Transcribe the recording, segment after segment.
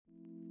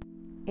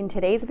In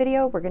today's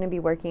video, we're going to be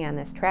working on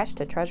this trash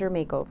to treasure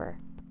makeover.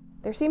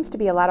 There seems to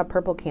be a lot of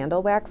purple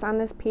candle wax on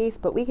this piece,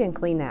 but we can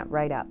clean that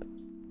right up.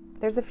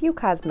 There's a few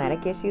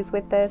cosmetic issues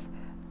with this,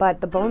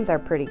 but the bones are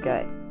pretty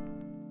good.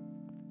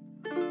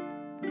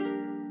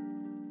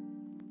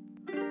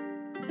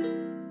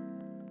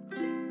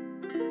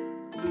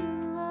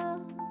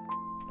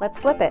 Let's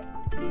flip it.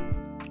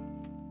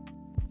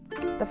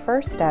 The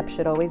first step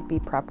should always be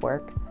prep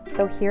work.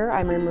 So here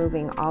I'm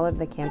removing all of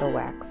the candle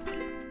wax.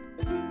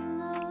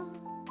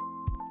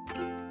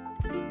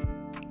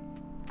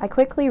 I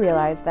quickly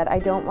realized that I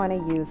don't want to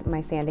use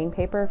my sanding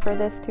paper for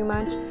this too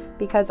much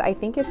because I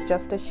think it's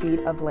just a sheet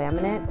of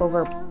laminate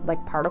over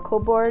like particle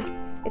board.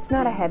 It's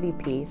not a heavy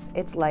piece,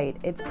 it's light,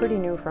 it's pretty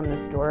new from the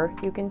store,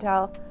 you can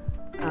tell.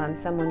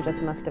 Someone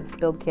just must have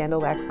spilled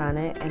candle wax on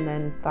it and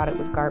then thought it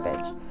was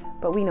garbage,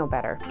 but we know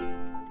better.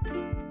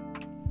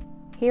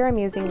 Here I'm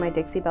using my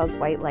Dixie Belle's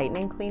White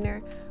Lightning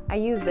Cleaner. I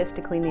use this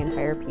to clean the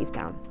entire piece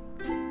down.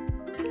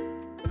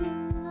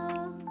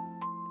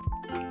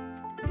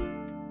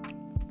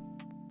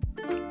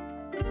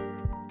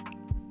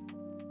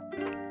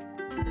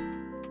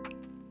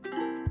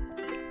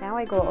 Now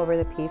I go over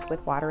the piece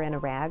with water and a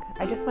rag.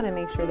 I just want to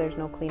make sure there's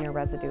no cleaner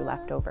residue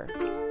left over.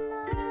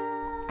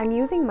 I'm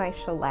using my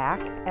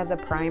shellac as a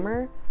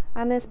primer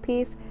on this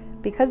piece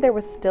because there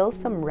was still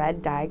some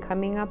red dye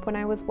coming up when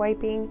I was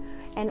wiping,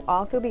 and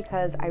also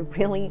because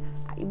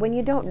when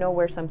you don't know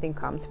where something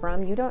comes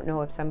from, you don't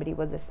know if somebody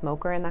was a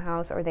smoker in the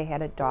house or they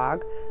had a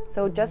dog.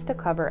 So just to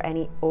cover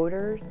any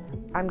odors,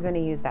 I'm going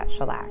to use that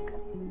shellac.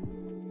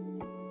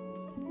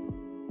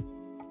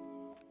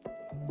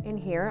 In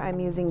here, I'm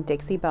using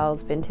Dixie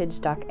Belle's Vintage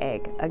Duck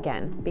Egg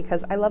again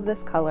because I love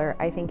this color.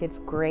 I think it's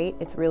great.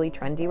 It's really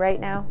trendy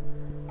right now,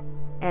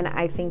 and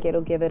I think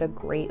it'll give it a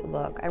great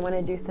look. I want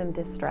to do some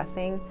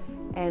distressing,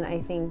 and I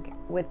think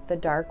with the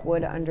dark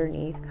wood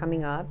underneath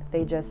coming up,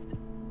 they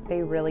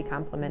really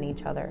complement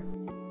each other.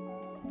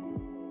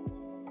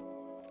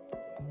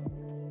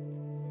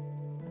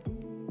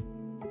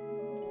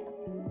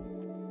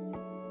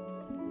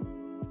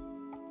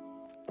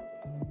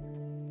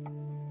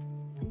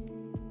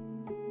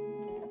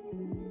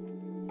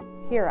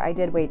 Here, I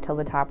did wait till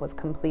the top was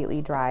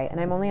completely dry,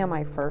 and I'm only on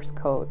my first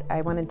coat.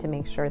 I wanted to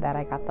make sure that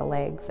I got the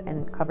legs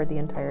and covered the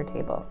entire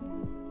table.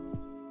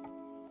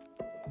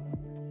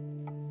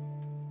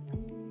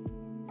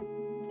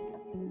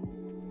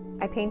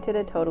 I painted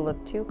a total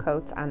of 2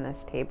 coats on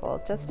this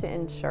table just to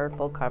ensure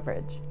full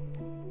coverage.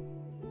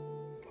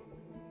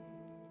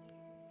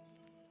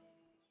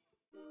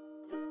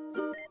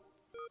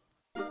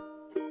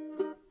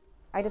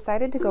 I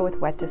decided to go with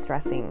wet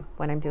distressing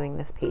when I'm doing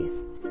this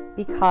piece.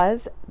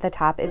 Because the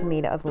top is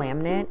made of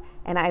laminate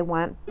and I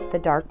want the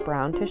dark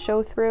brown to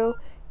show through,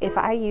 if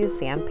I use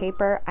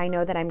sandpaper, I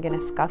know that I'm going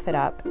to scuff it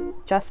up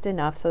just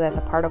enough so that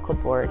the particle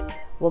board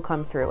will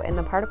come through. And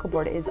the particle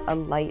board is a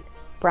light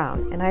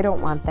brown, and I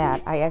don't want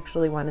that. I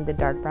actually wanted the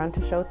dark brown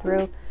to show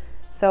through.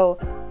 So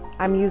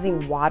I'm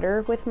using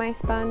water with my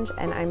sponge,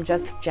 and I'm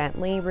just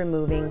gently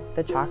removing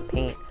the chalk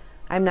paint.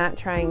 I'm not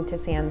trying to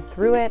sand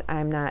through it.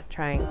 I'm not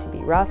trying to be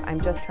rough. I'm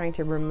just trying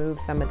to remove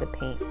some of the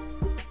paint.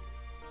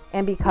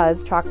 And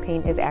because chalk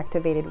paint is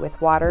activated with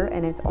water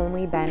and it's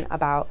only been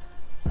about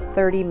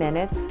 30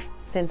 minutes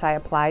since I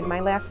applied my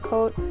last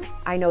coat,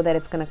 I know that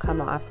it's going to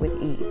come off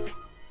with ease.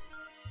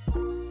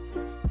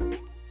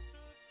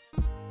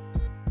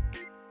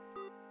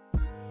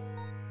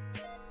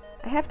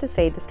 I have to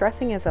say,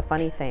 distressing is a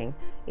funny thing.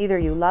 Either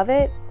you love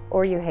it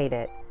or you hate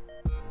it.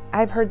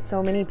 I've heard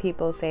so many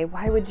people say,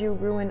 why would you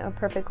ruin a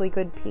perfectly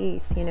good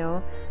piece, you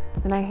know?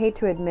 And I hate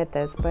to admit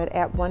this, but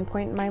at one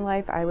point in my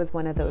life, I was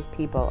one of those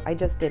people. I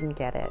just didn't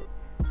get it.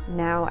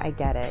 Now I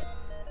get it.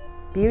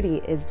 Beauty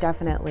is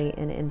definitely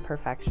in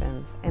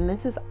imperfections, and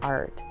this is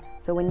art.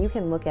 So when you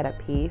can look at a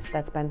piece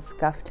that's been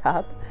scuffed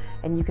up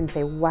and you can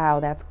say, wow,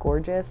 that's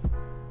gorgeous,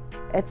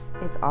 it's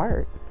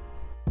art.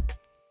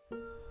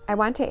 I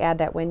want to add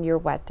that when you're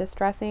wet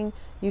distressing,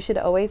 you should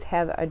always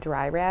have a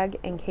dry rag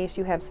in case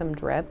you have some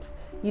drips.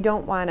 You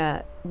don't want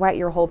to wet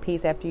your whole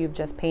piece after you've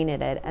just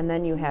painted it and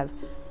then you have,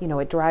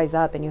 it dries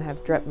up and you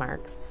have drip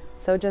marks.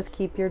 So just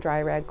keep your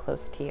dry rag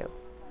close to you.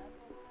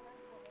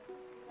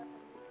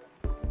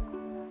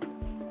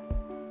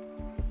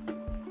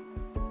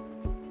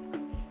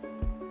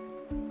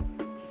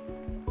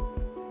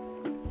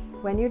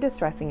 When you're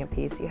distressing a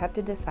piece, you have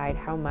to decide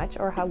how much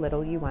or how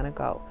little you want to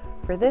go.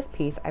 For this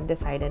piece, I've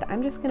decided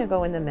I'm just going to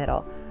go in the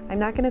middle. I'm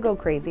not going to go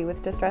crazy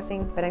with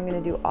distressing, but I'm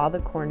going to do all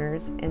the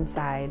corners and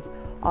sides,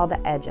 all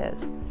the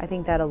edges. I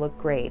think that'll look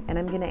great, and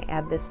I'm going to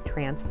add this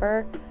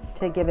transfer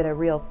to give it a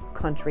real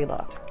country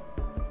look.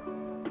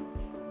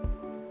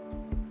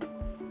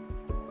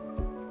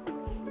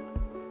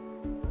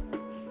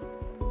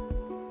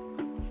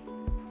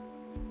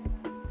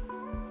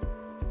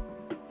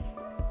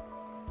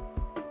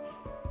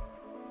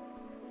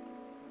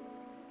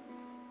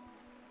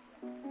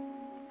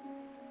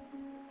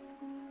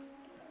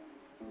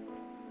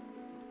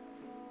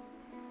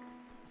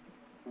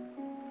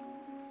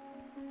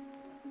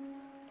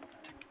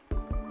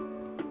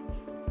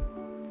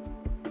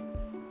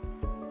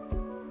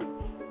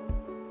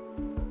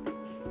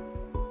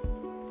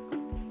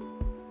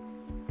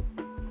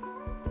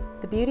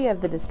 The beauty of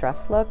the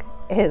distressed look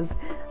is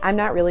I'm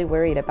not really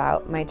worried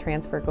about my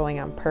transfer going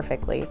on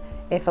perfectly.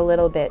 If a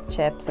little bit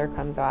chips or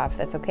comes off,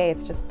 that's okay,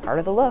 it's just part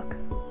of the look.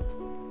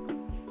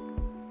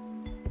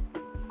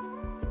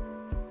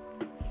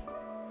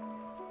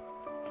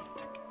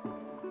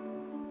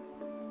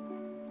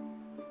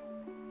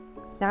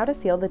 Now to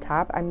seal the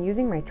top, I'm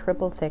using my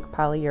triple thick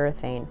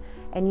polyurethane,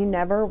 and you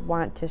never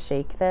want to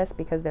shake this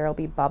because there'll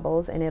be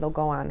bubbles and it'll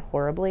go on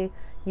horribly.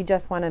 You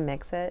just want to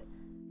mix it.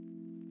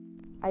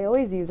 I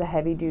always use a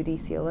heavy duty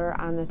sealer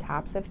on the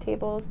tops of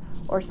tables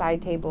or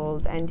side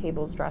tables, end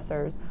tables,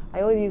 dressers.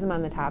 I always use them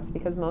on the tops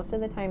because most of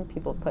the time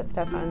people put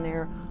stuff on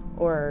there,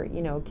 or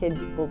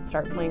kids will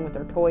start playing with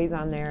their toys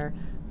on there,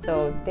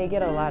 so they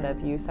get a lot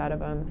of use out of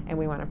them and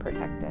we want to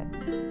protect it.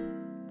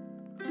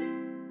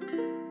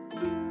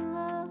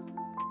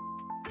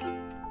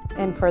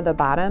 And for the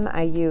bottom,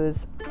 I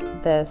use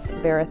this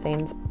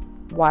Varathane's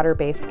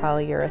water-based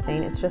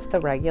polyurethane. It's just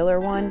the regular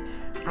one.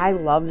 I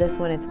love this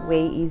one. It's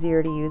way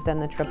easier to use than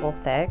the triple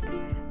thick.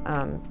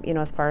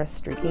 As far as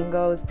streaking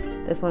goes,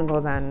 this one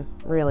goes on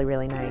really,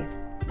 really nice.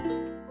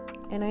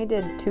 And I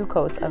did 2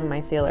 coats of my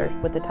sealer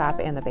with the top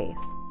and the base.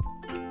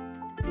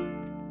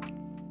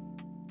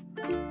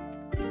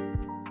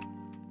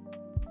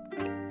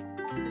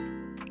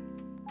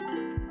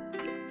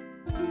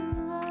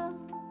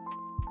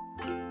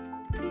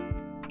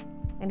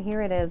 And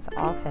here it is,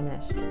 all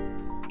finished.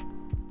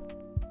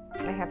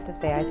 I have to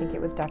say, I think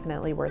it was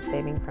definitely worth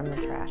saving from the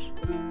trash.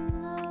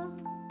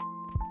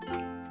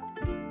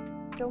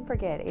 Don't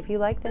forget, if you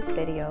like this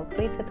video,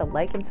 please hit the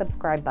like and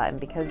subscribe button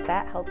because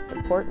that helps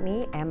support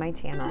me and my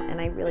channel, and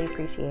I really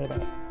appreciate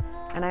it.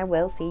 And I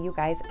will see you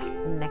guys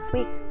next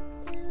week.